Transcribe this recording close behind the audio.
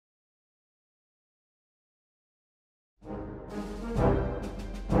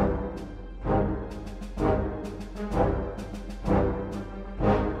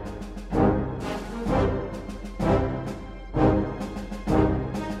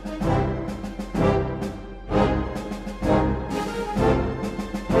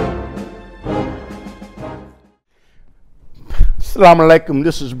Assalamu alaikum.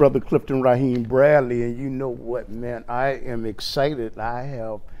 This is Brother Clifton Raheem Bradley, and you know what, man? I am excited. I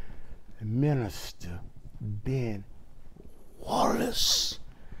have Minister Ben Wallace,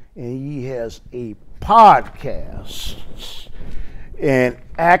 and he has a podcast and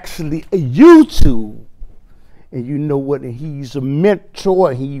actually a YouTube. And you know what? And he's a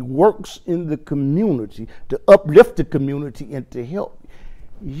mentor. He works in the community to uplift the community and to help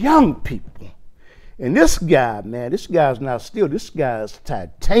young people. And this guy, man, this guy's not steel. This guy's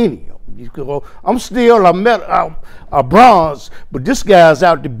titanium. I'm steel, I'm metal, I'm bronze, but this guy's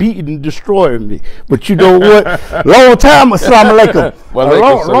out to beat and destroy me. But you know what? Long time, assalamu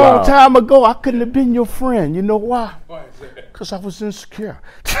alaikum. Long time ago, I couldn't have been your friend. You know why? Because I was insecure.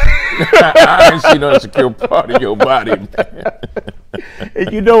 I ain't seen no insecure part of your body, man.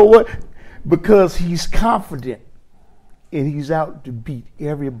 And you know what? Because he's confident. And he's out to beat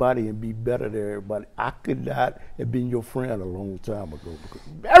everybody and be better than everybody. I could not have been your friend a long time ago.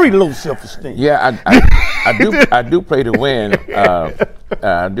 Very low self-esteem. Yeah, I do play to win.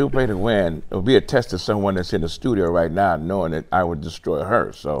 I do play to win. It'll be a test to someone that's in the studio right now, knowing that I would destroy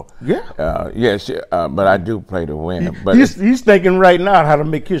her. So yeah, yes, but I do play to win. But he's thinking right now how to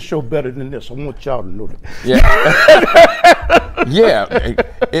make his show better than this. I want y'all to know that. Yeah, yeah.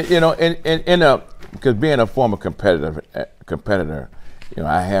 You know, in a. Because being a former competitor, you know,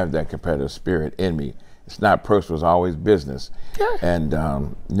 I have that competitive spirit in me. It's not personal; it's always business. Yeah. And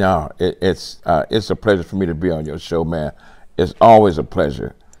no, it's a pleasure for me to be on your show, man. It's always a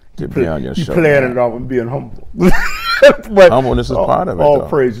pleasure to be on your show. You playing it off and being humble. But humbleness is part of it. All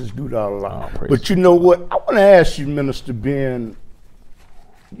praises due to Allah. But you know what? I want to ask you, Minister Ben.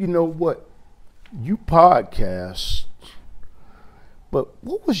 You know what? You podcast. But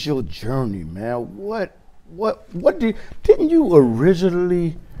what was your journey, man? Didn't you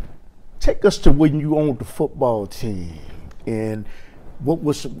originally take us to when you owned the football team? And what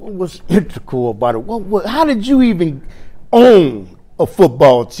was integral about it? How did you even own a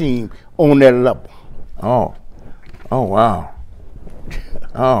football team on that level? Oh wow.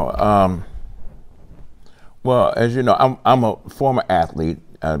 Well, as you know, I'm a former athlete.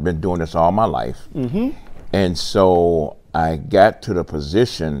 I've been doing this all my life, and so I got to the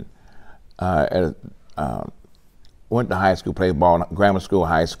position, went to high school, played ball, grammar school,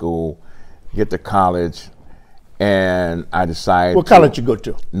 high school, get to college, and I decided. What college you go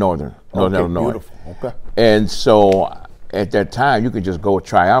to? Northern Illinois. Beautiful. Okay. And so at that time, you could just go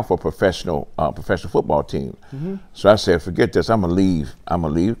try out for a professional football team. So I said, forget this, I'm gonna leave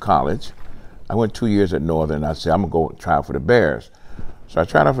college. I went 2 years at Northern. I said, I'm gonna go try out for the Bears. So I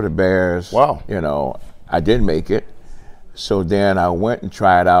tried out for the Bears. Wow. You know, I didn't make it. So then I went and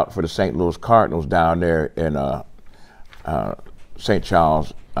tried out for the St. Louis Cardinals down there in St.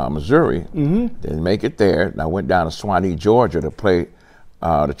 Charles, Missouri. Didn't make it there. And I went down to Swanee, Georgia to play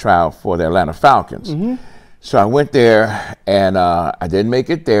the trial for the Atlanta Falcons. So I went there and I didn't make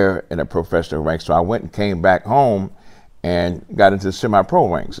it there in a professional rank. So I went and came back home and got into the semi-pro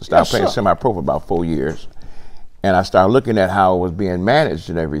ranks. I started playing semi-pro for about 4 years. And I started looking at how it was being managed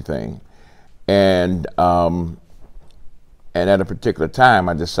and everything. And at a particular time,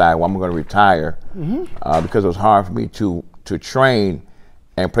 I decided, well, I'm going to retire because it was hard for me to train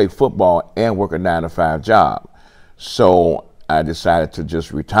and play football and work a 9-to-5 job. So I decided to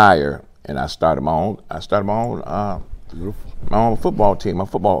just retire, and I started my own football team, my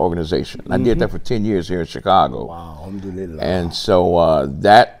football organization. I did that for 10 years here in Chicago. Wow, alhamdulillah. And so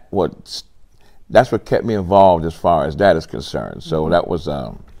that's what kept me involved as far as that is concerned. So that was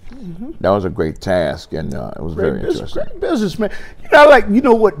a great task, and it was very interesting. Great business, man. You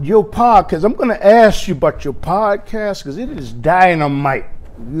know what, your podcast, I'm going to ask you about your podcast because it is dynamite.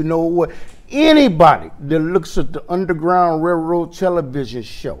 You know what, anybody that looks at the Underground Railroad television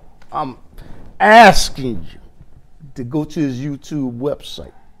show, I'm asking you to go to his YouTube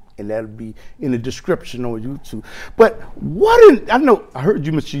website, and that'll be in the description on YouTube. But I heard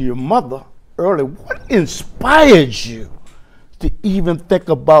you mention your mother earlier. What inspired you to even think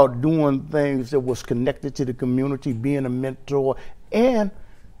about doing things that was connected to the community, being a mentor, and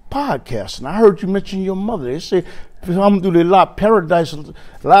podcasting? I heard you mention your mother. They say, alhamdulillah, paradise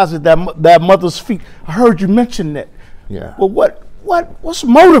lies at that mother's feet. I heard you mention that. Yeah. Well, what's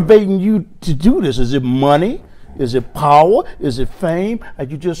motivating you to do this? Is it money? Is it power? Is it fame? Are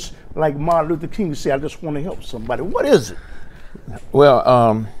you just like Martin Luther King say, I just want to help somebody? What is it?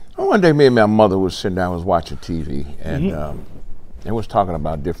 Well, one day me and my mother was sitting down, was watching TV, and and was talking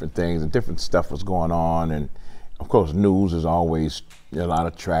about different things, and different stuff was going on, and of course news is always a lot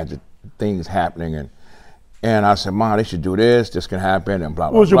of tragic things happening, and I said, Mom, they should do this can happen, and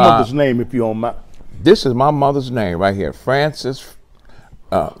blah, blah, blah. What was your mother's name, if you don't mind? This is my mother's name right here, Frances Faye.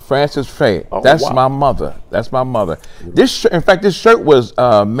 Oh, That's wow. my mother. That's my mother. In fact, this shirt was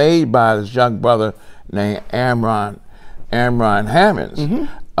made by this young brother named Amron Hammonds. In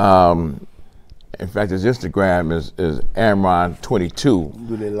fact, his Instagram is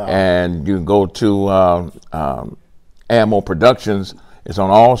Amron22, and you can go to Ammo Productions. It's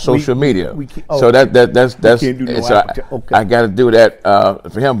on all social media. So that's I got to do that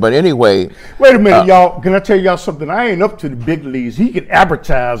for him. But anyway, wait a minute, y'all. Can I tell y'all something? I ain't up to the big leagues. He can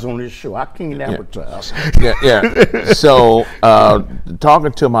advertise on this show. I can't advertise. Yeah. So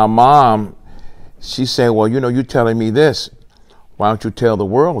talking to my mom, she said, "Well, you're telling me this. Why don't you tell the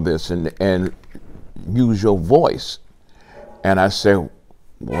world this and use your voice?" And I said,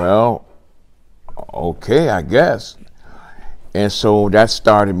 "Well, okay, I guess." And so that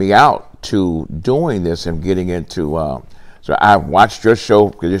started me out to doing this and getting into. So I watched your show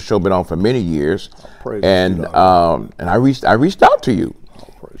because your show been on for many years, and I reached out to you,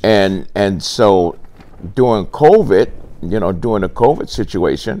 and so during COVID, during the COVID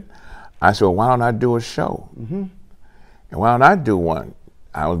situation, I said, well, why don't I do a show? And why don't I do one?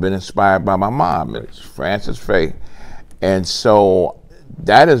 I was been inspired by my mom, it's Frances Faye, and so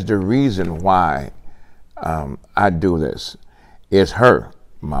that is the reason why I do this. It's her.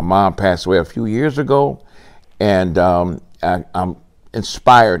 My mom passed away a few years ago, and I'm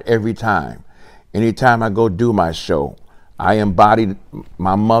inspired every time. Anytime I go do my show, I embody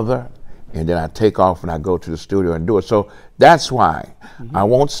my mother, and then I take off and I go to the studio and do it. So that's why I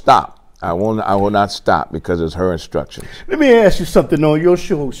won't stop. I will not stop because it's her instructions. Let me ask you something on your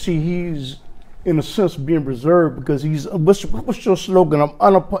show. See, he's in a sense being reserved because he's what's your slogan?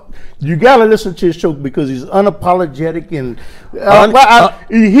 You gotta listen to his show because he's unapologetic and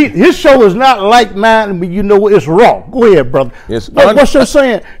his show is not like mine, but it's raw. Go ahead, brother. What's your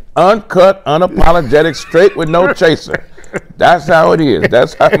saying? Uncut, unapologetic, straight with no chaser. That's how it is.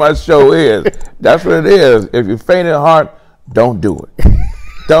 That's how my show is. That's what it is. If you faint at heart, don't do it.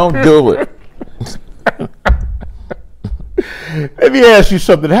 Don't do it. Let me ask you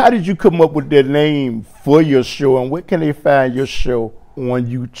something. How did you come up with that name for your show, and where can they find your show on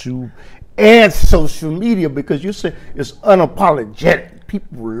YouTube and social media? Because you say it's unapologetic.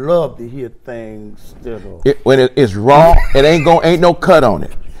 People love to hear things that are when it's raw. It ain't no cut on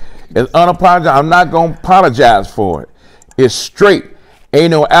it. It's unapologetic. I'm not gonna apologize for it. It's straight.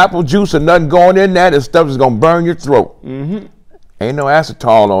 Ain't no apple juice or nothing going in there. This stuff is gonna burn your throat. Ain't no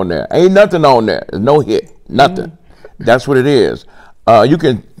acetol on there. Ain't nothing on there. There's no hit. Nothing. That's what it is. You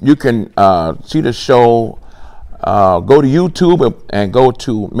can see the show. Go to YouTube and go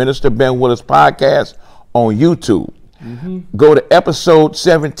to Minister Ben Willis Podcast on YouTube. Go to episode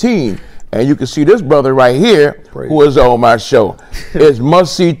 17, and you can see this brother right here who is on my show. It's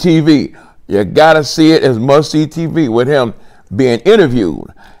must see TV. You gotta see it. It's must see TV with him being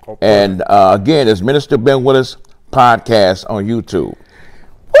interviewed. And again, it's Minister Ben Willis Podcast on YouTube.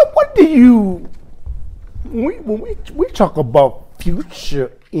 What do you? When we talk about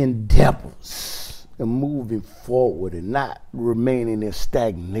future endeavors and moving forward and not remaining in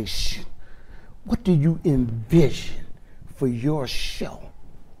stagnation, what do you envision for your show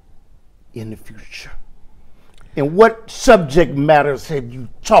in the future? And what subject matters have you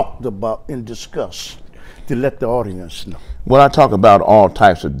talked about and discussed to let the audience know? Well, I talk about all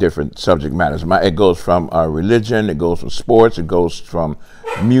types of different subject matters. It goes from religion, it goes from sports, it goes from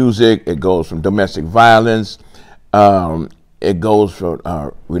music, it goes from domestic violence, it goes from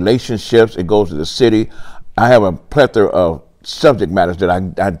relationships, it goes to the city. I have a plethora of subject matters that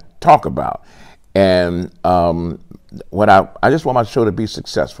I talk about. And I just want my show to be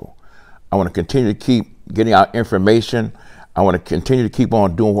successful. I want to continue to keep getting out information. I want to continue to keep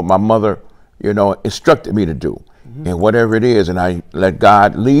on doing what my mother, instructed me to do. And whatever it is, and I let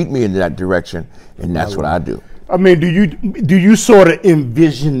God lead me in that direction, and that's what I do. I mean, do you sort of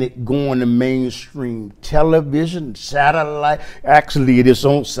envision it going to mainstream television, satellite? Actually, it is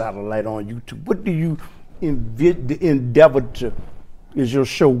on satellite on YouTube. What do you endeavor to, as your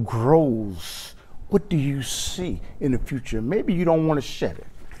show grows, what do you see in the future? Maybe you don't want to shed it.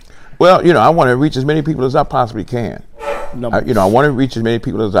 Well, I want to reach as many people as I possibly can. I want to reach as many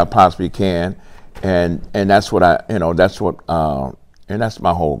people as I possibly can, and that's what and that's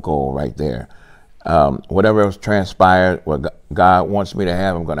my whole goal right there. Whatever else transpired, what God wants me to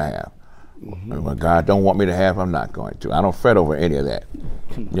have, I'm going to have. What God don't want me to have, I'm not going to. I don't fret over any of that.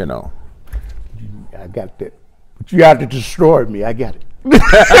 I got that. But you have to destroy me. I got it.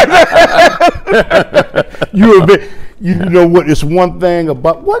 You know what? It's one thing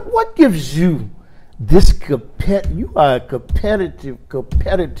about what gives you this you are a competitive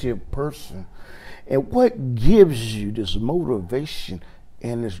person, And what gives you this motivation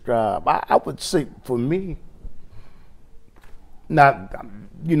and this drive? I would say for me, not,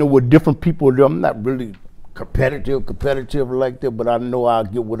 you know, with different people, I'm not really competitive like that, but I know I'll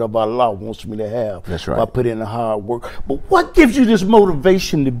get whatever Allah wants me to have. That's right. If I put in the hard work. But what gives you this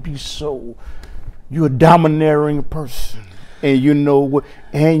motivation to be so, you're a domineering person, and you know what,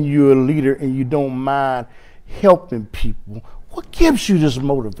 and you're a leader, and you don't mind helping people? What gives you this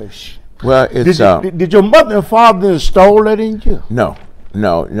motivation? Well, it's did your mother and father install that in you? No.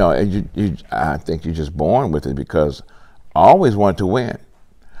 And I think you're just born with it, because I always wanted to win.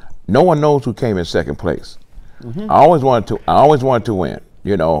 No one knows who came in second place. I always wanted to win,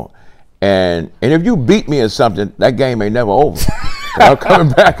 you know. And if you beat me in something, that game ain't never over. I'm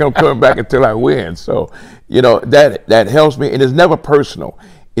coming back until I win. So, you know, that helps me, and it's never personal.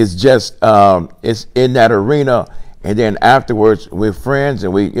 It's just it's in that arena, and then afterwards we're friends,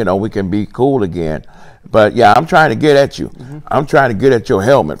 and we can be cool again. But yeah, I'm trying to get at you. I'm trying to get at your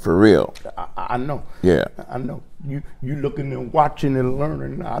helmet for real. I know. Yeah. I know. You looking and watching and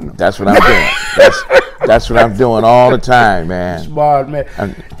learning. I know. That's what I'm doing. That's what I'm doing all the time, man. Smart,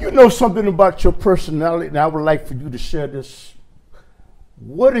 man. You know something about your personality, and I would like for you to share this.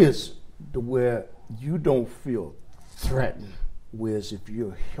 What is where you don't feel threatened? Whereas if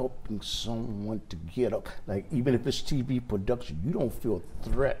you're helping someone to get up, like even if it's TV production, you don't feel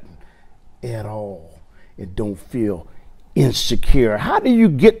threatened at all, and don't feel insecure. How do you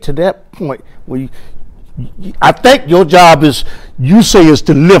get to that point where I think your job is, you say, is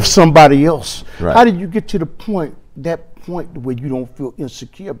to lift somebody else. Right. How did you get to the point, where you don't feel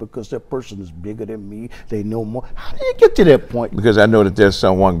insecure because that person is bigger than me, they know more? How did you get to that point? Because I know that there's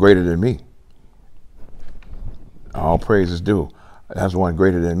someone greater than me. All praise is due. That's one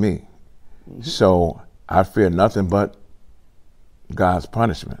greater than me. So I fear nothing but God's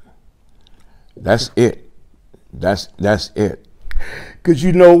punishment. That's it. That's it. Because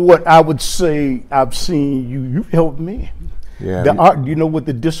you know what I would say, I've seen you helped me. Yeah. You know what,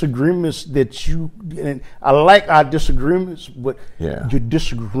 the disagreements that and I like our disagreements, but your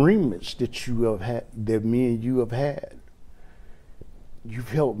disagreements that you have had, that me and you have had, you've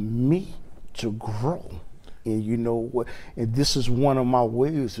helped me to grow. And you know what, and this is one of my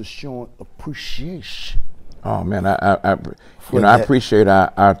ways of showing appreciation. Oh man, I appreciate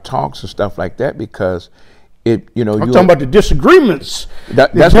our talks and stuff like that, because I'm talking about the disagreements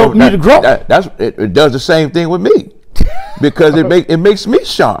that's helped me to grow. It does the same thing with me, because it makes me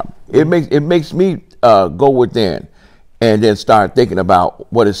sharp. It makes me go within, and then start thinking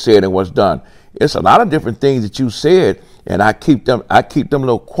about what is said and what's done. It's a lot of different things that you said, and I keep them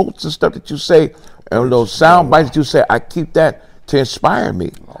little quotes and stuff that you say, and little sound bites that you say. I keep that to inspire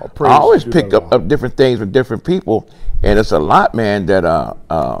me. I always pick up different things from different people, and it's a lot, man, that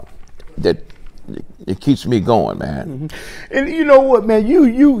it keeps me going, man. And you know what, man,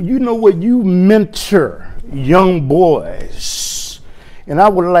 you know what, you mentor young boys, and I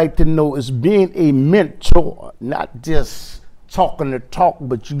would like to know, is being a mentor not just talking the talk,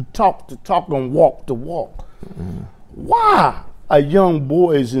 but you talk the talk and walk the walk. Why are young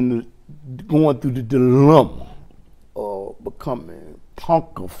boys going through the dilemma of becoming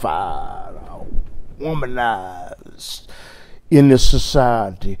punkified or womanized in this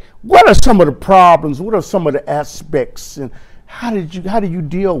society? What are some of the problems? What are some of the aspects, and how do you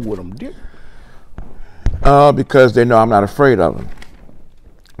deal with them, dear? Because they know I'm not afraid of them.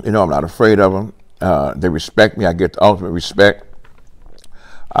 You know I'm not afraid of them. They respect me. I get the ultimate respect.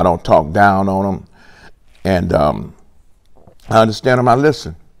 I don't talk down on them, and I understand them. I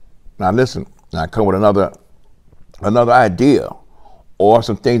listen. And I come with another idea, or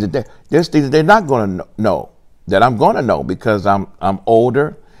some things there's things that they're not going to know that I'm going to know, because I'm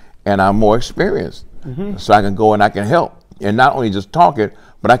older and I'm more experienced. So I can go and I can help, and not only just talk it,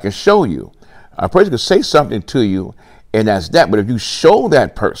 but I can show you. A person can say something to you, and that's that. But if you show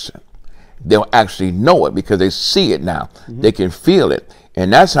that person, they'll actually know it, because they see it now. They can feel it,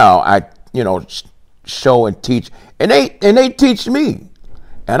 and that's how I, show and teach. And they teach me,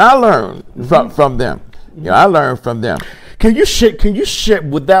 and I learn from them. I learn from them. Can you share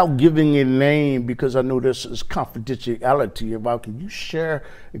without giving a name, because I know this is confidentiality about? Can you share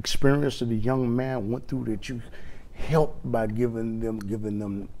experience that a young man went through that you helped by giving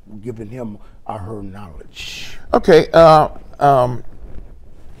him her knowledge? Okay.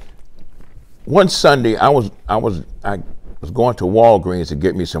 One Sunday, I was going to Walgreens to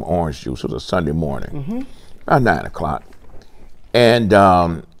get me some orange juice. It was a Sunday morning, about 9 o'clock, and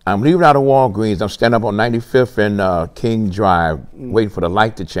I'm leaving out of Walgreens. I'm standing up on 95th and King Drive, waiting for the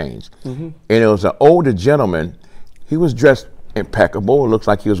light to change. And it was an older gentleman. He was dressed impeccable. It looks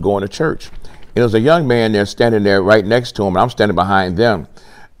like he was going to church. there was a young man there standing there right next to him, and I'm standing behind them.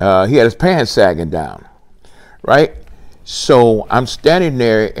 He had his pants sagging down, right? So I'm standing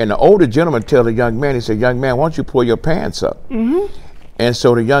there, and the older gentleman tells the young man, he said, "Young man, why don't you pull your pants up?" And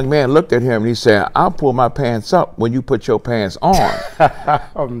so the young man looked at him and he said, "I'll pull my pants up when you put your pants on."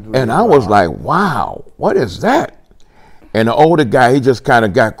 And I was like, wow, what is that? And the older guy, he just kind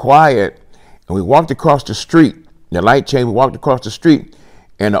of got quiet, and we walked across the street. The light changed, we walked across the street,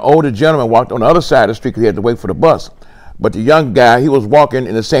 and the older gentleman walked on the other side of the street because he had to wait for the bus. But the young guy, he was walking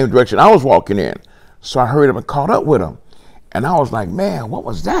in the same direction I was walking in. So I hurried up and caught up with him. And I was like, man, what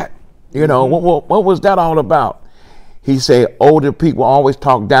was that? You know, what was that all about? He said, older people always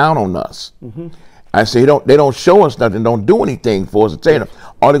talk down on us. I say, they don't show us nothing, don't do anything for us.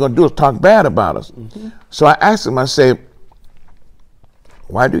 All they're going to do is talk bad about us. So I asked him, I said,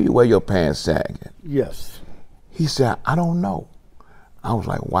 why do you wear your pants sagging? Yes. He said, I don't know. I was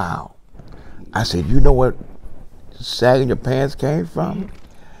like, wow. I said, you know what sagging your pants came from?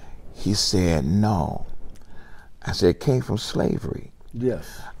 He said, no. I said, it came from slavery.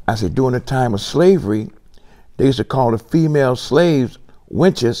 Yes. I said, during the time of slavery, they used to call the female slaves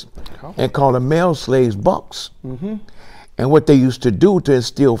wenches and call the male slaves bucks. And what they used to do to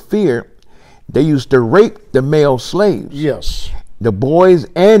instill fear, they used to rape the male slaves. Yes. The boys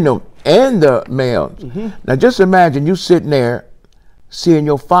and the males. Now just imagine you sitting there seeing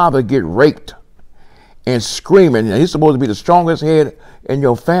your father get raped and screaming, and he's supposed to be the strongest head in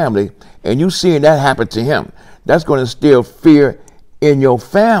your family, and you seeing that happen to him. That's going to instill fear in your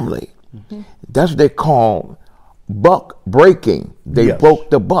family. That's what they call buck breaking. They broke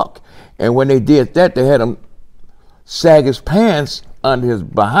the buck. And when they did that, they had him sag his pants under his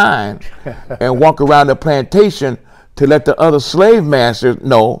behind and walk around the plantation to let the other slave masters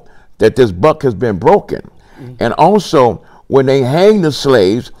know that this buck has been broken. And also, when they hang the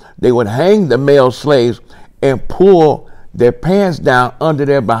slaves, they would hang the male slaves and pull their pants down under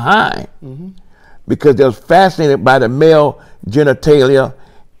their behind because they was fascinated by the male genitalia,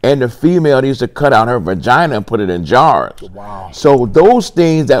 and the female used to cut out her vagina and put it in jars. Wow. So those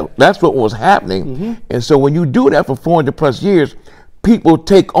things, that's what was happening. And so when you do that for 400 plus years, people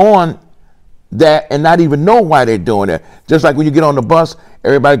take on that and not even know why they're doing it. Just like when you get on the bus,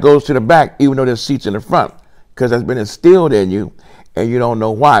 everybody goes to the back, even though there's seats in the front, because that's been instilled in you, and you don't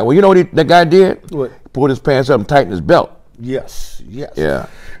know why. Well, you know what the guy did? What? He pulled his pants up and tightened his belt. Yes, yes. Yeah.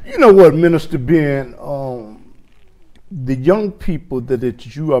 You know what, Minister Ben, the young people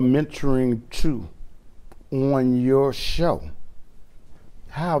that you are mentoring to on your show,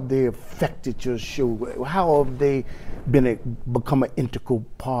 how have they affected your show? How have they become an integral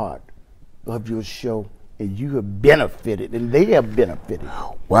part of your show, and you have benefited, and they have benefited?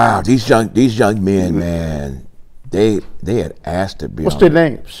 Wow, these young men, man, they had asked to be. What's their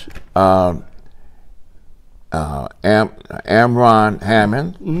names? Amron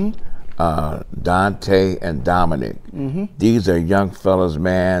Hammond, Dante, and Dominic. These are young fellas,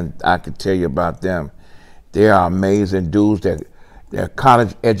 man. I can tell you about them. They are amazing dudes. They're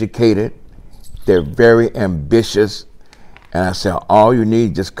college educated. They're very ambitious. And I said, all you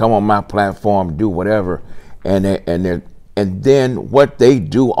need, just come on my platform, do whatever. And then what they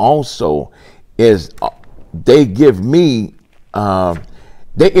do also is they give me,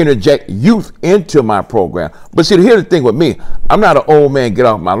 they interject youth into my program. But see, here's the thing with me. I'm not an old man, get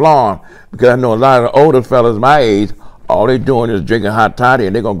off my lawn, because I know a lot of the older fellas my age, all they're doing is drinking hot toddy,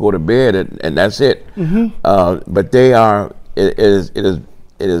 and they're going to go to bed, and that's it. But they are, it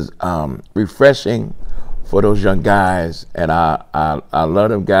is refreshing for those young guys, and I love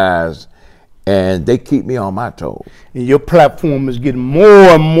them guys, and they keep me on my toes. And your platform is getting more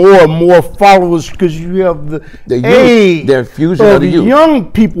and more and more followers because you have the age, the infusion of the youth.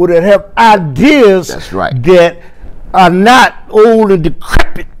 Young people that have ideas. That's right. That are not old and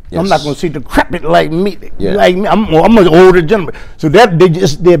decrepit. Yes. I'm not going to say decrepit like me. Yeah. Like me, I'm an older gentleman. So that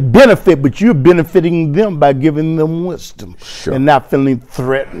they benefit, but you're benefiting them by giving them wisdom. Sure. And not feeling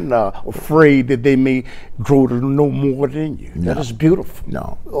threatened or afraid that they may grow to know more than you. No. That is beautiful.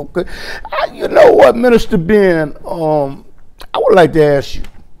 No. Okay. You know what, Minister Ben, I would like to ask you,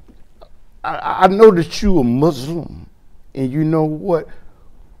 I know that you're a Muslim, and you know what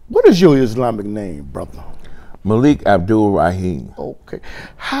is your Islamic name, brother? Malik Abdul Rahim. Okay.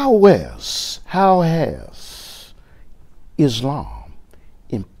 How has Islam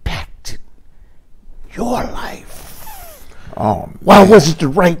impacted your life? Oh, why was it the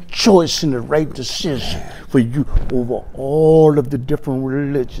right choice and the right decision for you over all of the different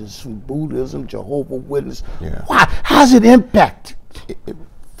religions, from Buddhism, Jehovah's Witness? Yeah. Why? How's it impacted?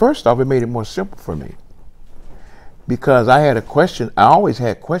 First off, it made it more simple for me, because I had a question. I always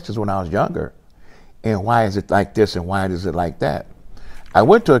had questions when I was younger. and why is it like this and why is it like that? I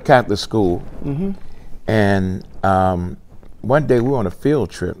went to a Catholic school, and one day we were on a field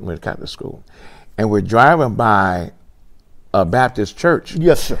trip with a Catholic school, and we're driving by a Baptist church.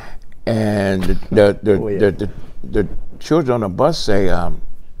 Yes, sir. And the children on the bus say,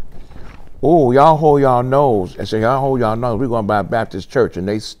 "Oh, y'all hold y'all nose." I say, "Y'all hold y'all nose. We're going by a Baptist church, and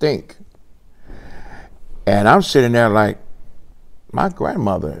they stink." And I'm sitting there like, my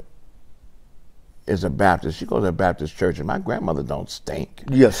grandmother is a Baptist. She goes to a Baptist church, and my grandmother don't stink.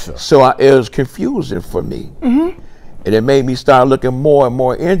 Yes, sir. So it was confusing for me, and it made me start looking more and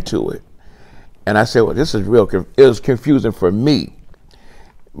more into it. And I said, "Well, this is real." It was confusing for me,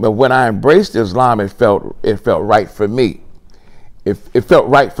 but when I embraced Islam, it felt right for me. It felt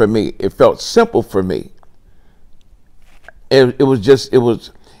right for me. It felt simple for me. It was,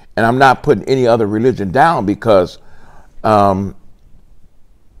 and I'm not putting any other religion down because all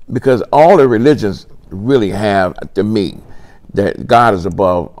the religions really have, to me, that God is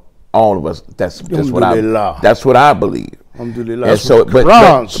above all of us. That's what I believe. Alhamdulillah. And so,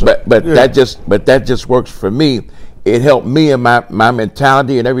 but that just works for me. It helped me in my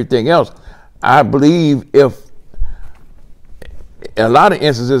mentality and everything else. I believe in a lot of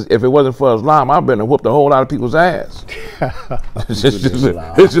instances, if it wasn't for Islam, I've been to whoop a whole lot of people's ass. let's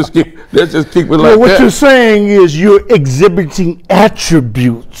just keep it like that. What you're saying is you're exhibiting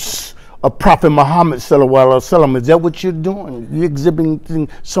attributes of Prophet Muhammad sallallahu alaihi wasallam. Is that what you're doing? You're exhibiting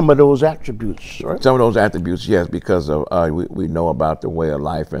some of those attributes, right? Some of those attributes, yes, because of we know about the way of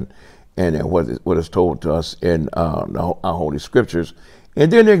life and what is told to us in our Holy Scriptures,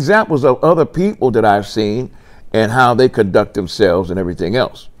 and then the examples of other people that I've seen and how they conduct themselves and everything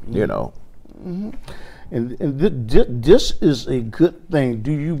else, you know. And this is a good thing.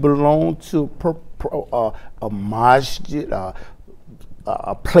 Do you belong to a masjid, a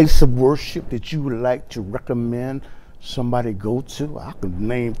place of worship that you would like to recommend somebody go to? I could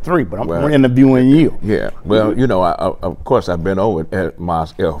name 3, but I'm interviewing you. Yeah, well, you know, of course, I've been over at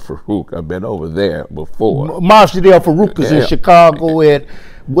Mosque El Farouk. I've been over there before. Mosque El Farouk is in Chicago at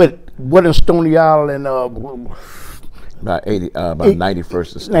what in Stony Island? About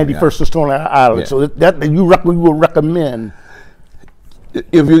 91st of Stony 91st of Stony Island. Yeah. So that you will recommend.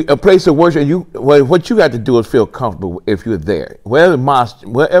 If you a place of worship, what you got to do is feel comfortable if you're there.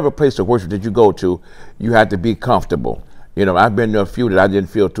 Whatever place of worship that you go to, you have to be comfortable. You know, I've been to a few that I didn't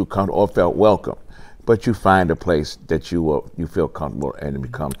feel too comfortable or felt welcome. But you find a place that you feel comfortable and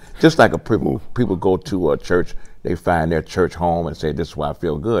become just like people go to a church. They find their church home and say, "This is where I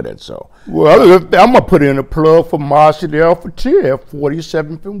feel good at." So, well, I'm gonna put in a plug for Masjid Al Fatih,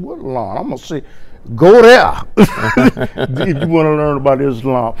 47th and Woodlawn. I'm gonna say, go there if you want to learn about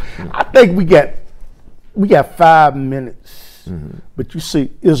Islam. I think we got 5 minutes, but you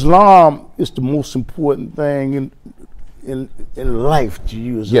see, Islam is the most important thing in life to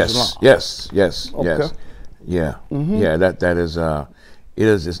you. Is Islam. Yes, Okay. yes, yeah, yeah. That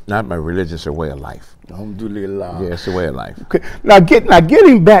is it's not my religion; it's a way of life. Alhamdulillah. Yeah, it's a way of life. Okay. Now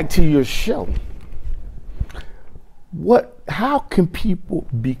getting back to your show, how can people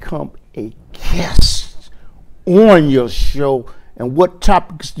become a guest on your show, and what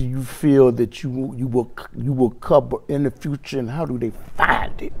topics do you feel that you will cover in the future, and how do they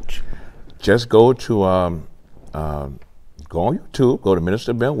find it? Just go to go on YouTube, go to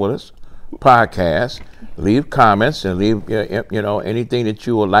Minister Ben Willis podcast, leave comments and leave anything that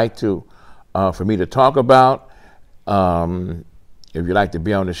you would like to for me to talk about. If you'd like to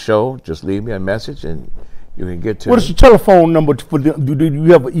be on the show, just leave me a message and you can get to What is your telephone number for them? Do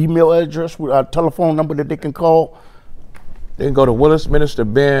you have an email address with a telephone number that they can call? They can go to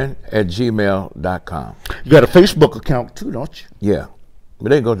willisministerben@gmail.com. You got a Facebook account too, don't you? Yeah,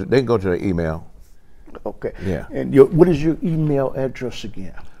 but they can go to the email. Okay. Yeah. And what is your email address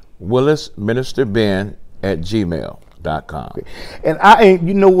again? willisministerben@gmail.com. Okay. And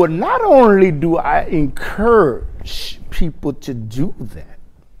you know what? Not only do I encourage people to do that,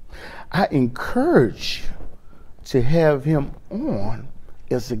 I encourage to have him on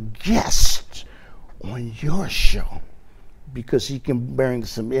as a guest on your show, because he can bring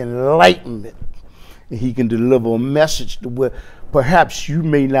some enlightenment and he can deliver a message to where perhaps you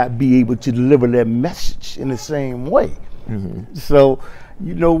may not be able to deliver that message in the same way. So,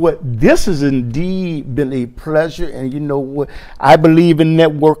 you know what? This has indeed been a pleasure, and you know what? I believe in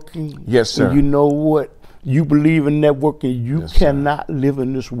networking. Yes, sir. And you know what? You believe in networking. You cannot live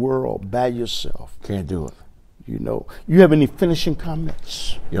in this world by yourself. Can't do it. You know. You have any finishing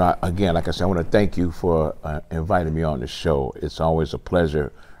comments? You know, again, like I said, I want to thank you for inviting me on the show. It's always a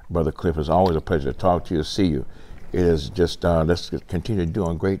pleasure, Brother Cliff. It's always a pleasure to talk to you, see you. it is just let's continue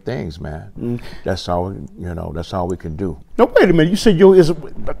doing great things, man. That's all, you know, that's all we can do. Now wait a minute, you said your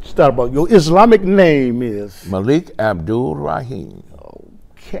Islamic name is Malik Abdul Rahim.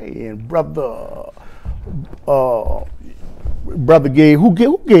 Okay, and brother Gabe, who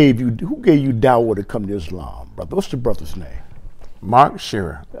gave you dawah to come to Islam, brother? What's the brother's name? Mark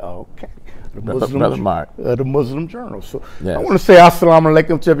Shearer. Okay. Brother Mark. The Muslim Journal. So yes. I want to say assalamu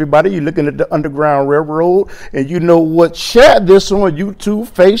alaikum to everybody. You're looking at the Underground Railroad, and you know what? Share this on YouTube,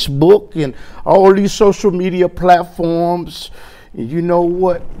 Facebook, and all these social media platforms. And you know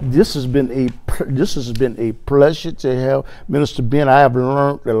what? This has been a pleasure to have Minister Ben. I have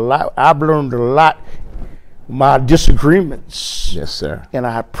learned a lot. I've learned a lot. My disagreements. Yes, sir. And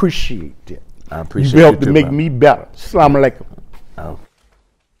I appreciate it. I appreciate you it. helped to make me better. Assalamu alaikum. Oh.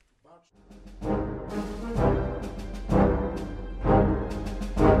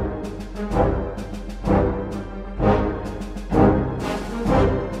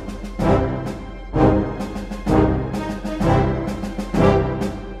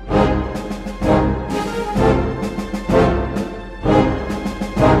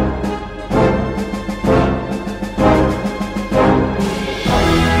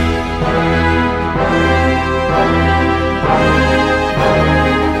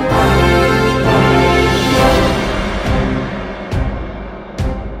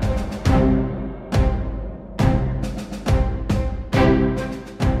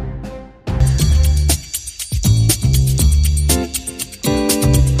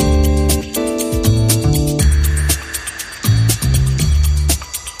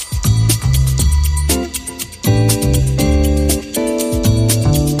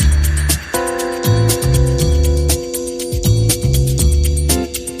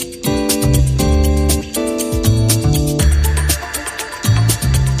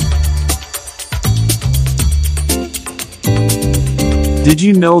 Did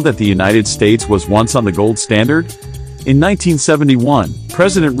you know that the United States was once on the gold standard? In 1971,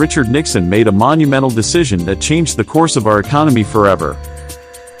 President Richard Nixon made a monumental decision that changed the course of our economy forever.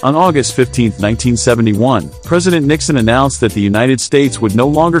 On August 15, 1971, President Nixon announced that the United States would no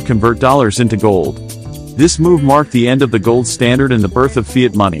longer convert dollars into gold. This move marked the end of the gold standard and the birth of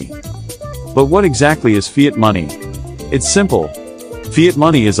fiat money. But what exactly is fiat money? It's simple. Fiat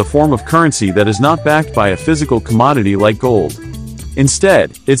money is a form of currency that is not backed by a physical commodity like gold.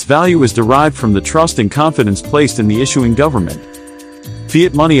 Instead, its value is derived from the trust and confidence placed in the issuing government.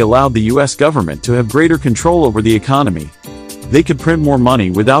 Fiat money allowed the U.S. government to have greater control over the economy. They could print more money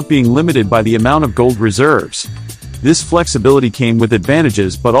without being limited by the amount of gold reserves. This flexibility came with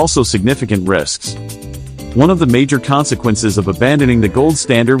advantages but also significant risks. One of the major consequences of abandoning the gold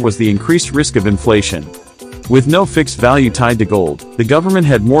standard was the increased risk of inflation. With no fixed value tied to gold, the government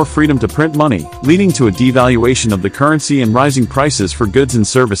had more freedom to print money, leading to a devaluation of the currency and rising prices for goods and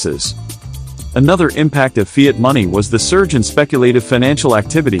services. Another impact of fiat money was the surge in speculative financial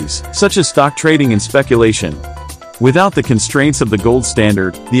activities, such as stock trading and speculation. Without the constraints of the gold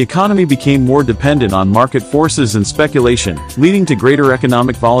standard, the economy became more dependent on market forces and speculation, leading to greater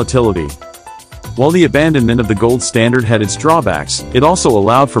economic volatility. While the abandonment of the gold standard had its drawbacks, it also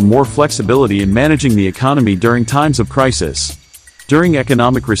allowed for more flexibility in managing the economy during times of crisis. During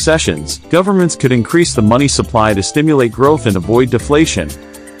economic recessions, governments could increase the money supply to stimulate growth and avoid deflation.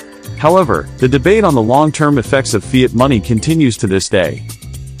 However, the debate on the long-term effects of fiat money continues to this day.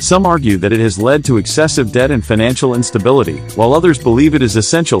 Some argue that it has led to excessive debt and financial instability, while others believe it is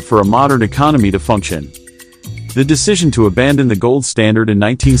essential for a modern economy to function. The decision to abandon the gold standard in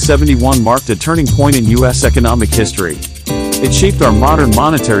 1971 marked a turning point in U.S. economic history. It shaped our modern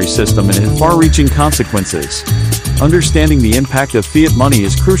monetary system and had far-reaching consequences. Understanding the impact of fiat money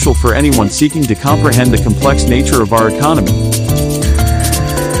is crucial for anyone seeking to comprehend the complex nature of our economy.